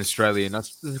obviously, being Australian,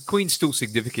 the Queen's still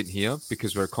significant here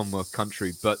because we're a Commonwealth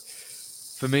country. But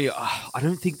for me, I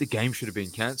don't think the game should have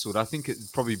been cancelled. I think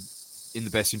it's probably in the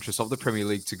best interest of the Premier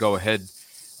League to go ahead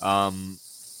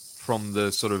from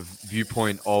the sort of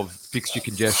viewpoint of fixture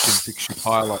congestion, fixture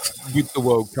pile up with the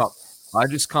World Cup. I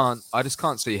just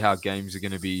can't see how games are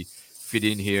going to be fit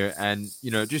in here. And,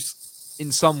 just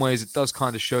in some ways, it does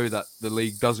kind of show that the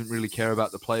league doesn't really care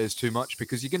about the players too much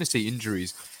because you're going to see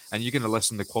injuries and you're going to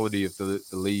lessen the quality of the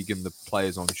league and the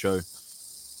players on show.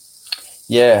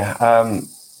 Yeah,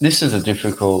 this is a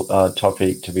difficult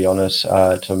topic, to be honest,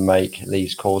 to make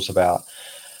these calls about.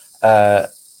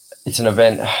 It's an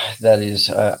event that is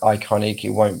iconic. It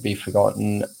won't be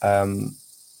forgotten.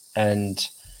 And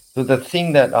the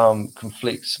thing that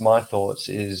conflicts my thoughts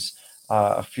is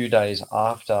a few days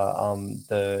after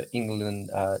the England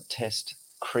Test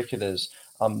cricketers,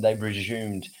 they've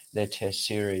resumed their Test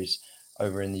series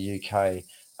over in the UK.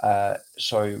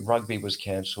 So rugby was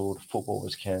cancelled, football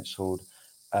was cancelled,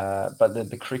 but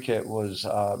the cricket was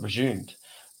resumed.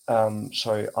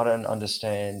 So I don't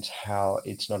understand how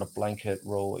it's not a blanket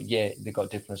rule. Yeah, they've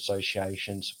got different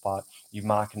associations, but you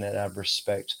marking it out of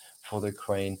respect for the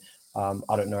Queen.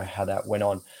 I don't know how that went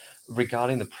on.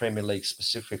 Regarding the Premier League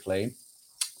specifically,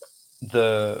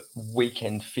 the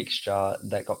weekend fixture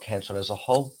that got cancelled as a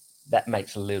whole, that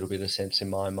makes a little bit of sense in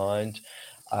my mind.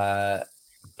 But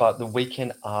the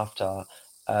weekend after,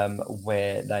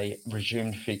 where they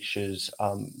resumed fixtures,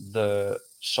 the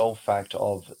sole fact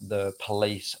of the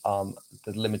police,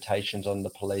 the limitations on the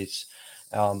police,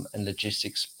 and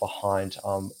logistics behind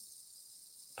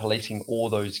policing all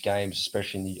those games,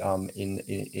 especially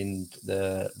in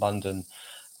the London.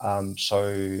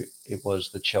 So it was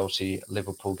the Chelsea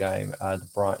Liverpool game, the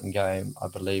Brighton game, I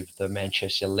believe the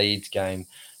Manchester Leeds game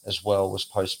as well was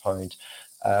postponed.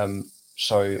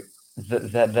 So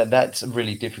that's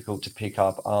really difficult to pick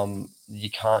up. You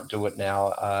can't do it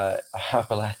now.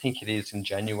 Well, I think it is in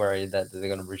January that they're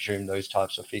going to resume those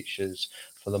types of fixtures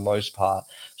for the most part.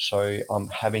 So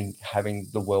having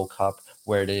the World Cup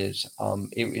where it is,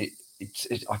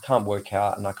 I can't work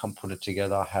out and I can't put it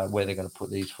together where they're going to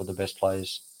put these for the best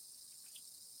players.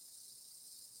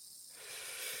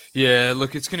 Yeah,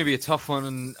 look, it's going to be a tough one,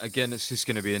 and again, it's just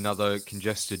going to be another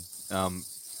congested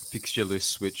fixture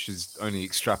list, which is only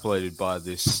extrapolated by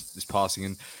this passing.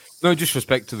 And no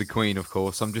disrespect to the Queen, of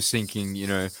course. I'm just thinking,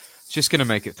 it's just going to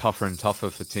make it tougher and tougher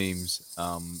for teams,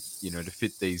 to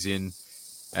fit these in.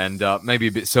 And maybe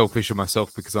a bit selfish of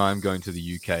myself because I am going to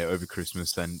the UK over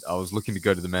Christmas, and I was looking to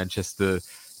go to the Manchester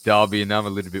derby, and now I'm a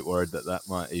little bit worried that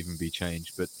might even be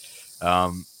changed. But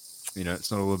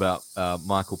it's not all about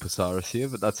Michael Passaris here,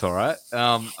 but that's all right.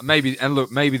 Maybe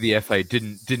the FA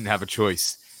didn't have a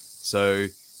choice. So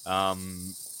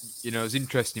it was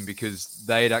interesting because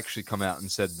they had actually come out and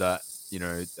said that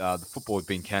the football had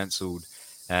been cancelled,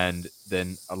 and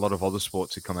then a lot of other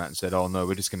sports had come out and said, "Oh no,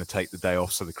 we're just going to take the day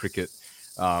off." So the cricket.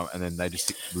 And then they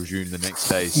just resume the next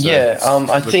day. So, yeah,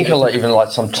 I think even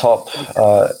like some top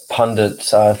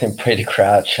pundits, I think Peter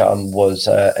Crouch was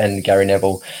and Gary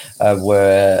Neville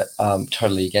were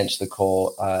totally against the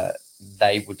call.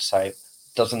 They would say,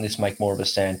 doesn't this make more of a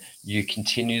stand? You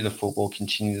continue the football,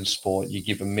 continue the sport, you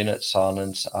give a minute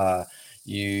silence,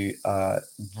 you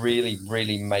really,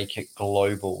 really make it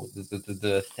global.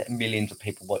 The millions of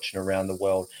people watching around the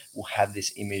world will have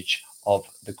this image of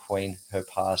the Queen, her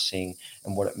passing,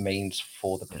 and what it means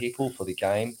for the people, for the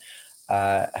game.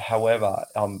 However,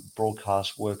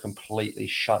 broadcasts were completely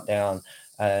shut down.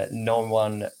 No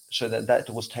one, so that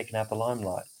was taken out the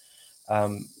limelight.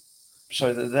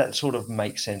 So that sort of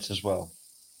makes sense as well.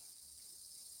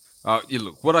 Yeah,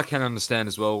 look, what I can understand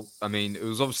as well. I mean, it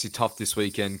was obviously tough this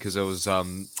weekend because there was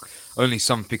only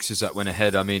some fixtures that went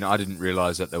ahead. I mean, I didn't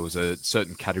realize that there was a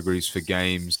certain categories for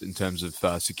games in terms of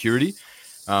security,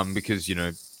 because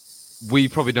we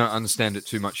probably don't understand it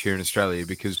too much here in Australia.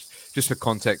 Because just for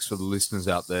context for the listeners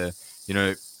out there, you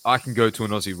know, I can go to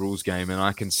an Aussie rules game and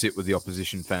I can sit with the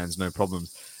opposition fans, no problem.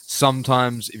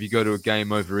 Sometimes, if you go to a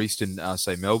game over east in,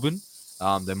 say, Melbourne,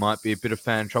 there might be a bit of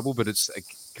fan trouble, but it's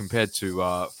compared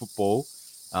to football,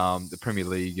 the Premier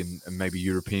League and maybe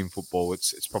European football,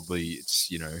 it's probably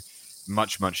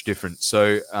much different.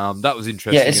 So that was Yeah,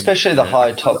 interesting, and especially the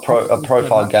high top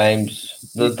profile games.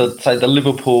 The say the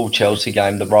Liverpool Chelsea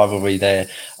game, the rivalry there.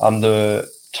 The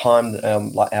time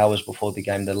like hours before the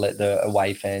game, they let the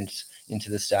away fans into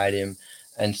the stadium,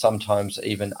 and sometimes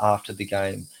even after the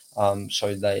game.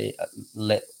 So they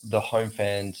let the home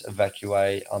fans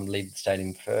evacuate, leave the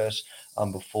stadium first,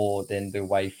 before then the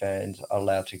away fans are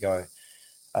allowed to go.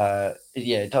 Yeah,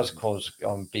 it does cause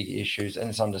big issues, and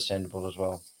it's understandable as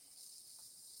well.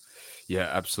 Yeah,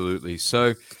 absolutely.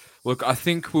 So, look, I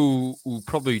think we'll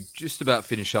probably just about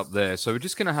finish up there. So we're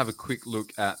just going to have a quick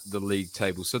look at the league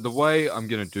table. So the way I'm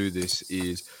going to do this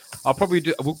is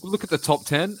we'll look at the top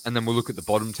 10 and then we'll look at the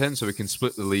bottom 10 so we can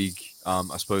split the league,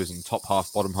 I suppose, in top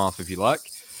half, bottom half, if you like.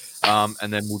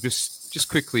 And then we'll just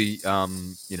quickly,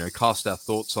 cast our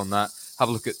thoughts on that. Have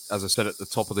a look at, as I said at the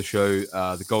top of the show,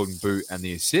 the golden boot and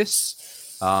the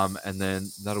assists. And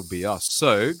then that'll be us.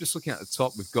 So just looking at the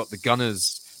top, we've got the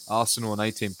Gunners, Arsenal on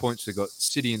 18 points. We've got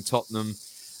City and Tottenham,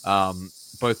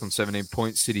 both on 17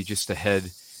 points. City just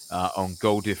ahead on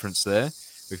goal difference there.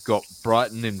 We've got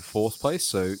Brighton in fourth place,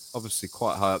 so obviously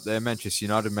quite high up there. Manchester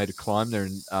United made a climb. They're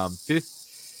in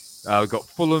fifth. We've got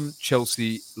Fulham,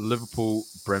 Chelsea, Liverpool,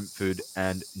 Brentford,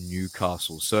 and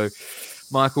Newcastle. So,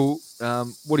 Michael,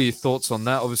 what are your thoughts on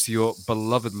that? Obviously, your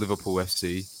beloved Liverpool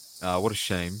FC. What a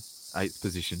shame, 8th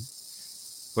position.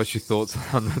 What's your thoughts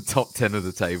on the top 10 of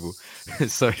the table?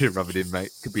 Sorry to rub it in,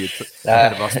 mate. Could be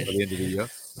ahead of us by the end of the year.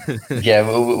 Yeah,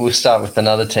 we'll start with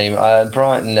another team.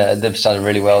 Brighton, they've started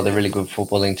really well. They're a really good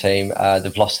footballing team.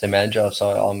 They've lost their manager, so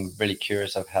I'm really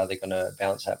curious of how they're going to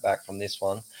bounce that back from this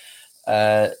one.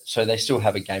 So they still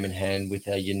have a game in hand with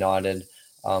United,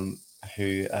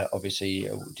 who obviously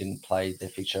didn't play their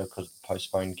fixture because of the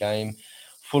postponed game.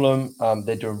 Fulham,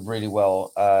 they're doing really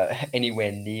well.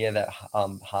 Anywhere near that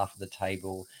half of the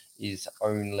table is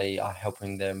only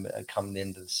helping them come the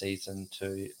end of the season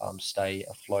to stay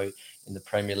afloat in the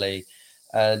Premier League.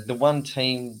 The one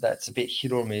team that's a bit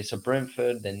hit or miss are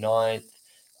Brentford, they're ninth,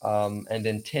 and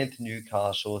then 10th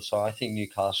Newcastle. So I think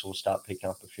Newcastle will start picking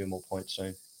up a few more points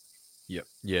soon. Yep.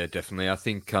 Yeah, definitely. I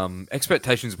think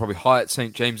expectations are probably high at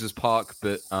St. James's Park,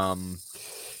 but I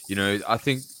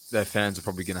think their fans are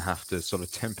probably going to have to sort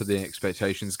of temper their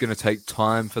expectations. It's going to take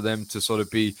time for them to sort of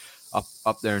be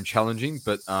up there and challenging,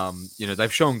 but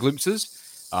they've shown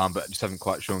glimpses, but just haven't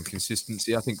quite shown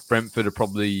consistency. I think Brentford are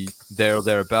probably there or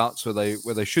thereabouts where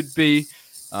they should be.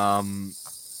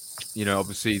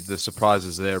 Obviously the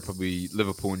surprises there are probably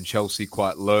Liverpool and Chelsea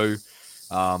quite low.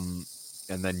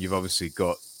 And then you've obviously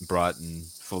got Brighton,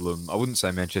 Fulham. I wouldn't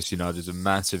say Manchester United is a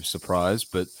massive surprise,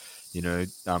 but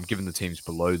given the teams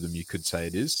below them, you could say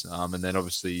it is. And then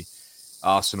obviously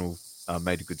Arsenal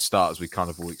made a good start, as we kind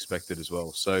of all expected as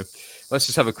well. So let's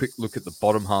just have a quick look at the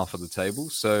bottom half of the table.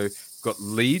 So we've got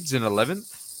Leeds in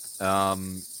 11th.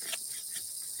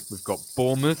 We've got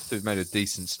Bournemouth, who've made a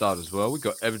decent start as well. We've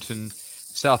got Everton,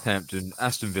 Southampton,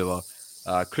 Aston Villa,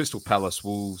 Crystal Palace,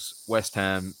 Wolves, West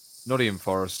Ham, Nottingham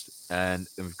Forest, and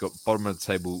then we've got bottom of the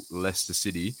table, Leicester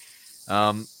City.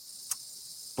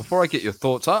 Before I get your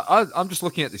thoughts, I'm just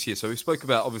looking at this here. So we spoke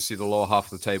about obviously the lower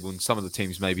half of the table and some of the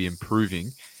teams maybe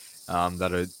improving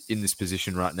that are in this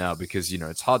position right now because,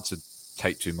 it's hard to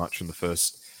take too much from the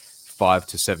first 5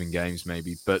 to 7 games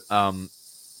maybe. But, I'm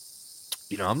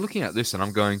looking at this and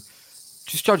I'm going,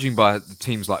 just judging by the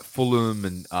teams like Fulham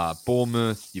and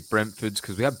Bournemouth, your Brentfords,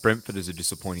 because we have Brentford as a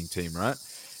disappointing team, right?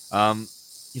 I'm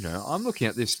looking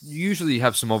at this. Usually you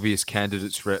have some obvious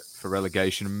candidates for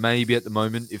relegation. Maybe at the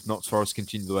moment, if Notts Forest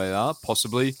continue the way they are,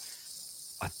 possibly.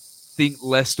 I think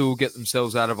Leicester will get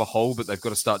themselves out of a hole, but they've got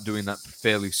to start doing that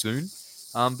fairly soon.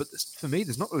 But for me,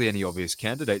 there's not really any obvious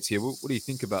candidates here. What do you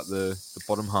think about the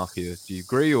bottom half here? Do you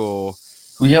agree or...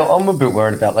 Well, yeah, I'm a bit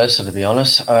worried about Leicester, to be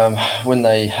honest. When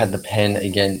they had the pen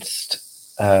against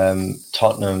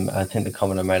Tottenham, I think the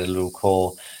commenter made a little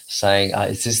call saying,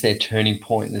 is this their turning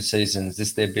point in the season? Is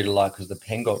this their bit of luck? Because the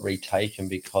pen got retaken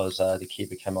because the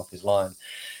keeper came off his line.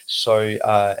 So,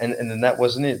 and then that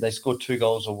wasn't it. They scored 2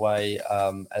 goals away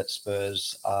at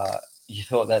Spurs. You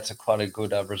thought that's quite a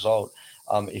good result.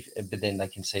 But then they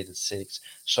conceded 6.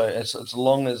 So as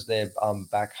long as their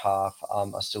back half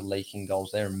are still leaking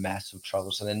goals, they're in massive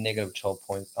trouble. So they're negative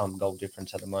 12-point goal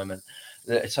difference at the moment.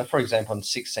 So, for example, on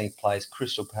 16th place,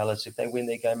 Crystal Palace, if they win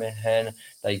their game in hand,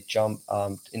 they jump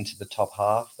into the top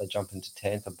half. They jump into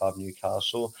 10th above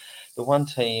Newcastle. The one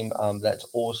team that's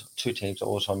also, two teams are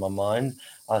also on my mind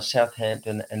are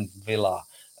Southampton and Villa.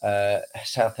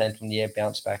 Southampton,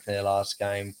 bounced back in their last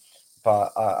game.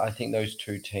 But I think those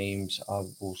two teams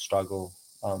will struggle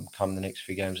come the next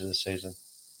few games of the season.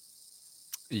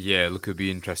 Yeah, look, it'll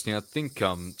be interesting. I think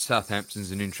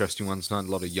Southampton's an interesting one tonight.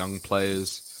 A lot of young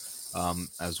players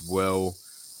as well.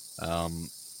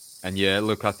 And yeah,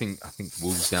 look, I think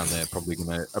Wolves down there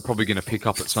are probably gonna pick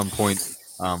up at some point.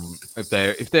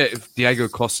 If Diego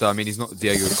Costa, I mean, he's not the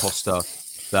Diego Costa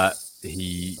that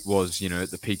he was, at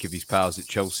the peak of his powers at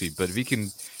Chelsea, but if he can,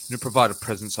 provide a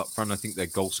presence up front, I think their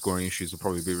goal scoring issues will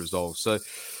probably be resolved. So,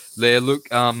 there, look,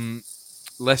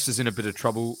 Leicester's in a bit of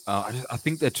trouble. I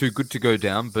think they're too good to go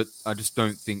down, but I just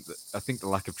don't think that. I think the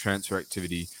lack of transfer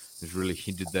activity has really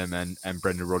hindered them and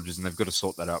Brendan Rodgers, and they've got to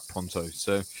sort that out pronto.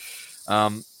 So,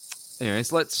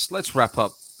 anyways, let's wrap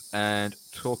up and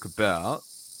talk about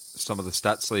some of the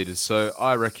stats leaders. So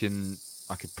I reckon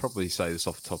I could probably say this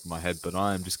off the top of my head, but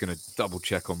I am just going to double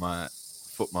check on my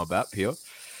app here.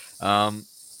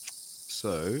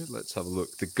 So let's have a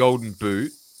look. The Golden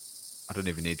Boot. I don't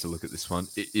even need to look at this one.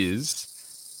 It is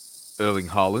Erling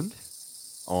Haaland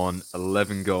on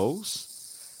 11 goals.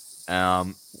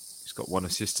 He's got 1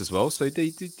 assist as well, so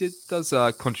he does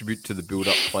contribute to the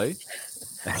build-up play.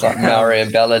 It's like Mario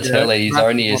Balotelli. His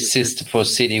only assist for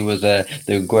City was the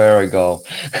Aguero goal.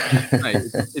 Mate,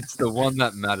 it's the one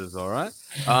that matters, all right?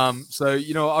 So,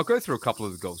 I'll go through a couple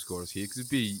of the goal scorers here because it'd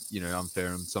be, unfair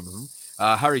on some of them.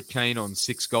 Harry Kane on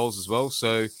 6 goals as well,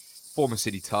 so former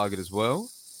City target as well.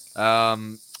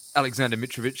 Alexander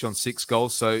Mitrovic on 6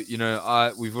 goals. So,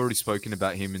 we've already spoken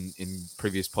about him in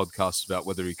previous podcasts about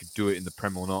whether he could do it in the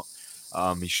Prem or not.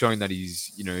 He's shown that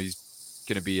he's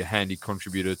going to be a handy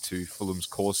contributor to Fulham's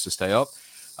cause to stay up.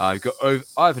 You've got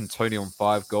Ivan Toney on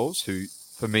 5 goals, who,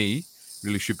 for me,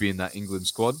 really should be in that England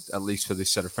squad, at least for this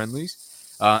set of friendlies.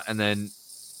 And then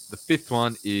the 5th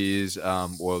one is,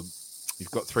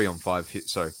 you've got 3 on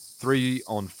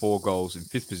 4 goals in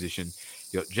 5th position.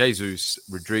 You've got Jesus,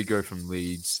 Rodrigo from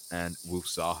Leeds, and Wilf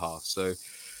Zaha. So,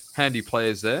 handy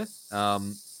players there.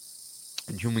 And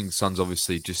Heung-min Son's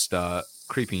obviously just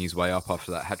creeping his way up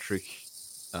after that hat-trick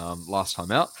last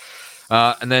time out.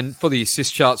 And then for the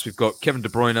assist charts, we've got Kevin De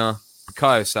Bruyne,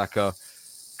 Bukayo Saka,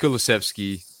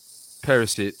 Kulusevski,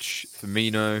 Perisic,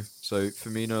 Firmino. So,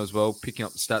 Firmino as well, picking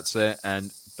up the stats there,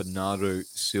 and Bernardo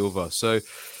Silva. So,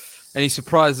 any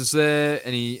surprises there?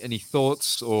 Any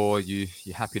thoughts, or you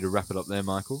happy to wrap it up there,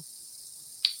 Michael?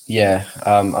 Yeah,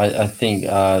 I think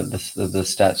the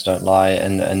stats don't lie,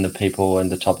 and the people in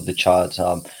the top of the charts.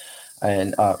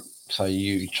 So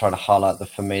you try to highlight the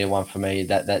Firmino one for me.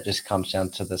 That just comes down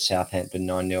to the Southampton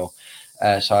 9-0.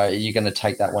 So you're going to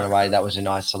take that one away. That was in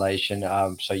isolation.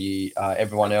 So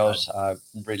everyone else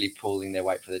really pulling their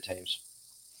weight for the teams.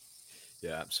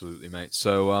 Yeah, absolutely, mate.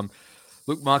 So.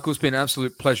 Look, Michael, it's been an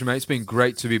absolute pleasure, mate. It's been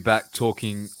great to be back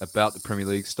talking about the Premier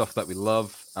League, stuff that we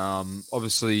love.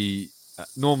 Obviously,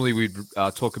 normally we'd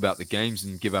talk about the games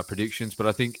and give our predictions, but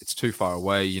I think it's too far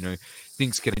away.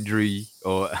 Things get injury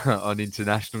or on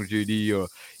international duty or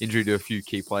injury to a few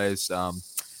key players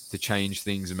to change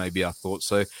things and maybe our thoughts.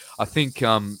 So I think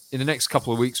in the next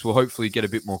couple of weeks, we'll hopefully get a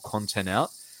bit more content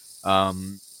out.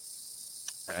 And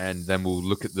then we'll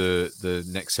look at the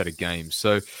next set of games.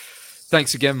 So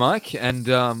thanks again, Mike, and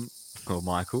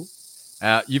Michael.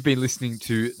 You've been listening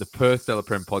to the Perth De La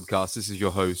Prem podcast. This is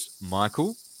your host,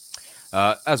 Michael.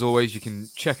 As always, you can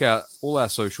check out all our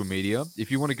social media.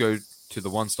 If you want to go to the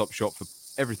one-stop shop for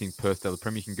everything Perth De La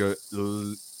Prem, you can go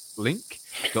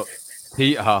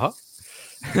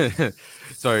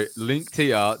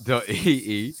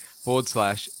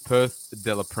linktr.ee/Perth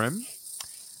De La Prem.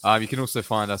 You can also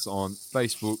find us on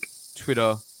Facebook,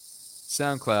 Twitter,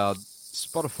 SoundCloud,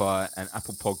 Spotify, and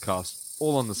Apple Podcasts,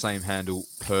 all on the same handle,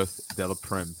 Perth De La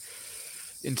Prem.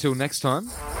 Until next time,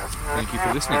 thank you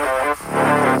for listening.